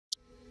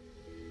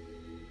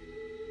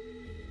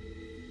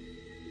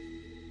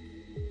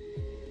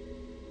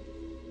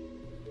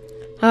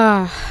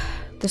The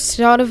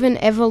start of an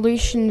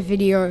evolution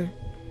video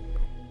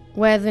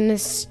where the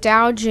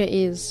nostalgia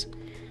is.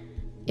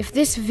 If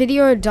this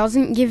video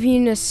doesn't give you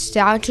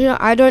nostalgia,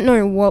 I don't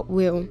know what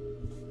will.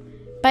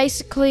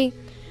 Basically,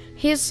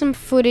 here's some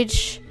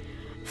footage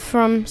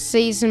from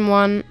season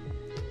 1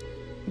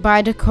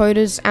 by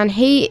Dakotas, and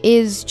he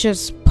is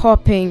just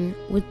popping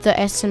with the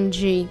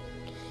SMG.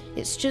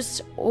 It's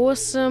just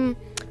awesome.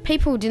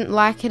 People didn't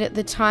like it at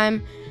the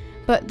time,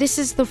 but this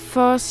is the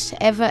first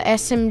ever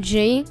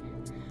SMG,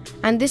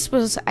 and this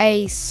was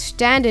a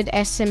standard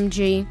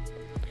SMG,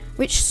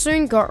 which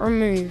soon got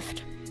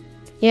removed.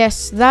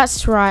 Yes,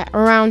 that's right,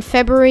 around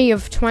February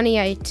of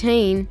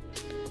 2018,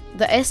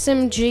 the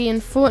SMG in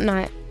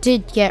Fortnite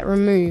did get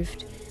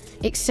removed,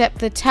 except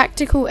the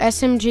tactical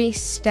SMG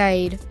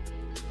stayed.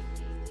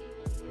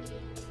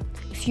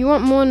 If you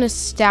want more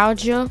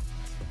nostalgia,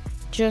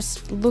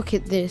 just look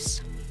at this.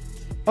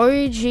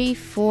 OG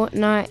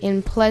Fortnite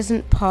in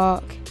Pleasant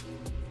Park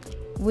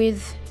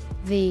with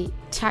the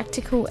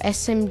tactical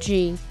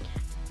SMG.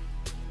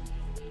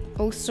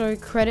 Also,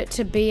 credit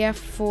to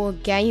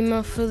BF4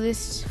 Gamer for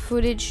this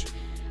footage,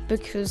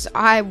 because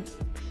I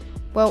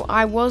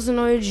was an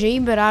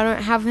OG, but I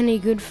don't have any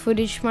good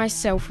footage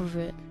myself of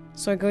it.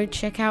 So go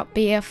check out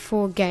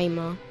BF4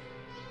 Gamer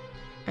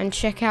and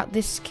check out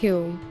this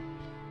kill.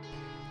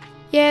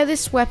 Yeah,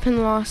 this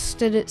weapon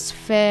lasted its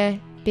fair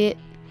bit,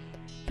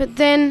 but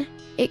then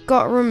it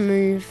got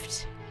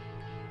removed.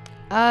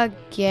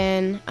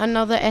 Again,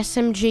 another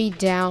SMG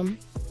down.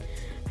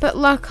 But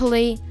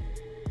luckily,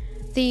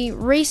 the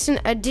recent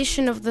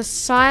addition of the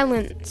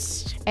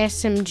silenced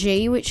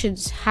SMG, which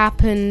has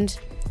happened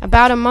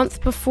about a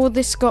month before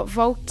this got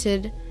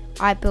vaulted,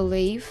 I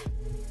believe,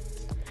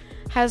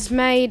 has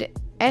made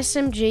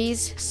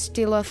SMGs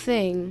still a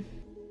thing.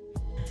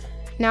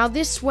 Now,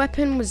 this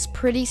weapon was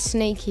pretty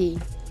sneaky.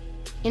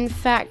 In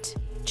fact,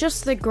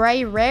 just the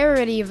grey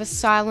rarity of a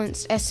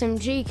silenced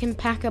SMG can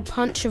pack a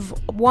punch of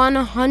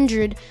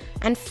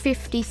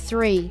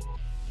 153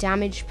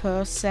 damage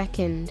per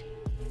second,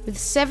 with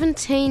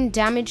 17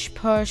 damage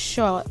per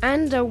shot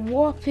and a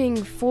whopping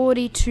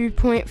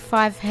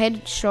 42.5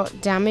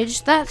 headshot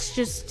damage. That's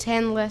just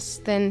 10 less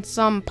than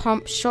some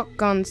pump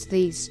shotguns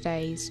these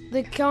days.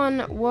 The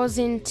gun was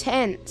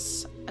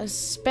intense,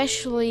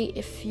 especially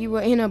if you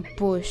were in a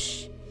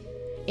bush,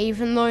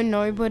 even though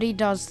nobody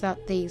does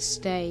that these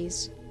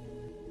days.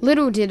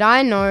 Little did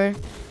I know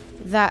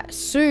that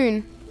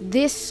soon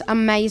this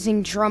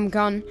amazing drum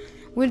gun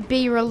would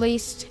be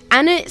released,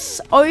 and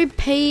it's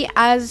OP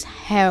as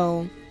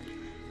hell.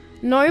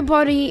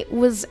 Nobody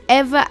was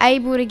ever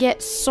able to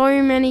get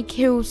so many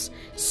kills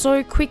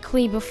so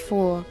quickly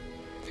before.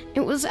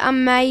 It was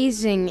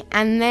amazing.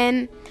 And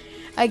then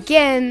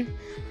again,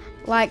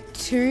 like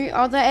 2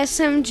 other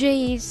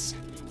SMGs,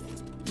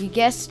 you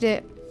guessed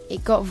it,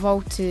 it got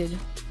vaulted.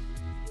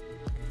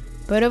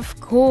 But of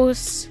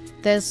course,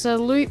 there's a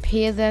loop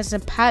here, there's a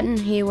pattern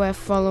here we're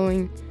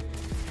following.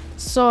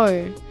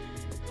 So,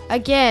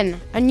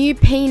 again, a new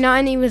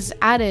P90 was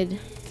added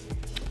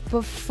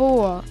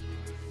before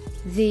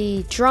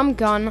the drum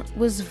gun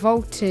was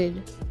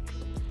vaulted.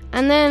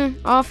 And then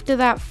after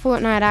that,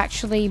 Fortnite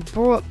actually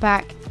brought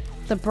back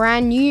the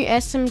brand new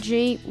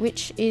SMG,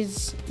 which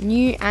is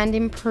new and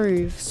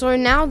improved. So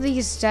now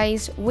these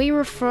days, we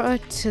refer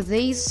to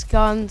these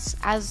guns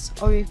as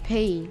OP.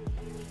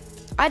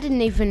 I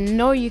didn't even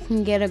know you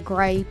can get a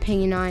grey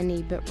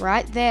P90, but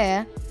right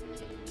there,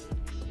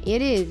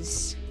 it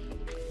is.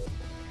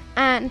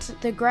 And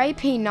the grey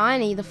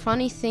P90, the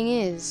funny thing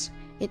is,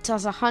 it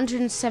does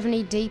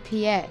 170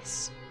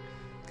 DPS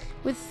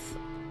with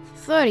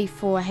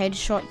 34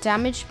 headshot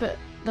damage, but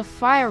the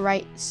fire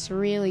rate's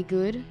really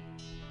good.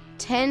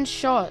 10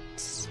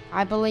 shots,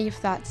 I believe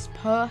that's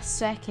per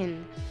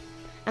second.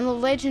 And the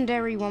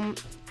legendary one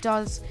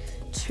does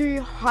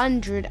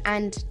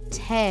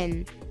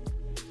 210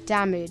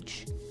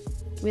 damage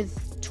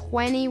with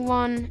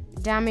 21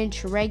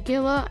 damage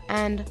regular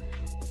and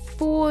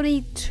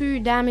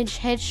 42 damage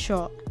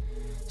headshot,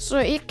 so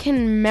it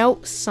can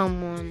melt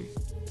someone.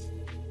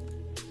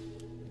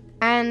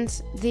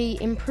 And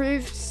the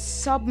improved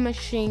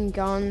submachine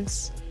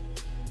guns,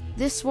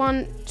 this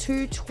one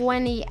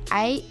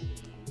 228,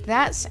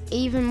 that's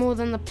even more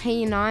than the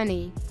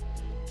P90,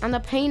 and the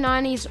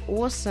P90 is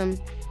awesome.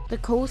 The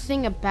cool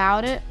thing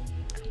about it,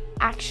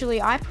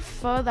 actually, I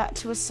prefer that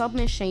to a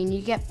submachine.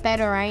 You get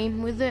better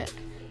aim with it,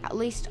 at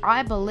least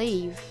I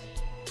believe.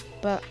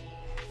 But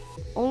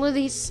all of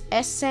these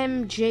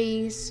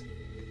SMGs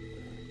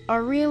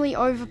are really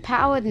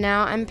overpowered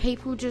now, and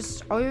people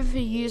just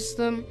overuse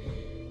them.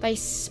 They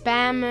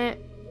spam it,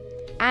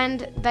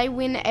 and they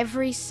win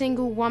every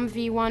single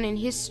 1v1 in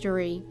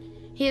history.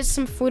 Here's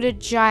some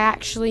footage I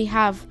actually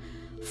have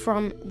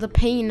from the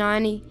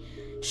P90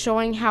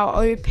 showing how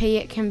OP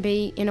it can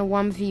be in a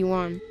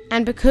 1v1.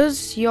 And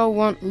because y'all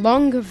want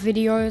longer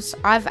videos,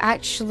 I've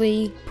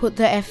actually put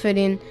the effort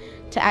in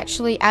to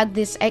actually add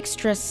this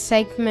extra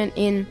segment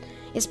in.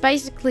 It's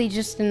basically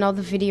just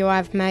another video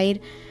I've made,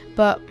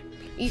 but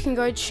you can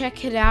go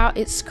check it out.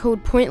 It's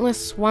called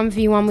Pointless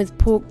 1v1 with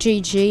Pork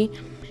GG,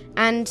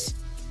 And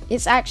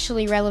it's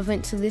actually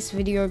relevant to this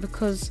video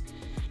because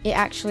it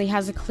actually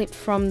has a clip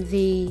from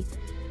the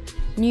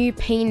new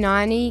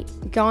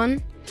P90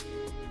 gun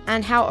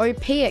and how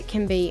OP it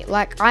can be.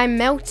 Like, I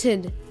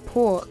melted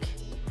pork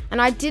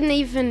and I didn't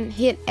even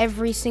hit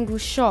every single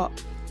shot.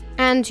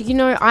 And you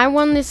know, I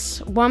won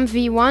this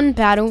 1v1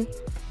 battle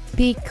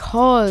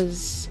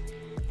because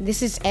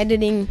this is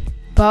editing,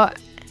 but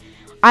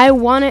I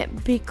won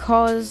it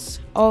because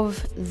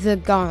of the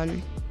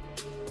gun.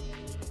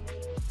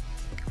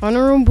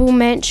 Honorable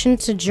mention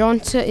to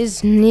Jonta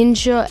is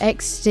Ninja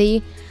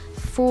XD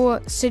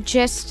for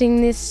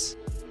suggesting this.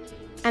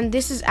 And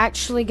this is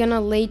actually going to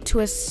lead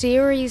to a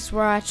series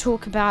where I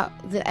talk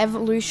about the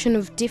evolution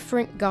of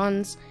different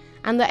guns.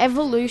 And the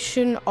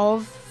evolution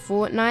of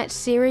Fortnite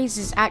series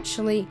is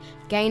actually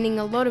gaining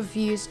a lot of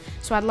views.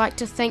 So I'd like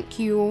to thank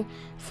you all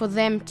for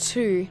them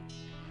too.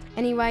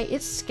 Anyway,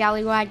 it's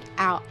Scallywag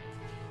out.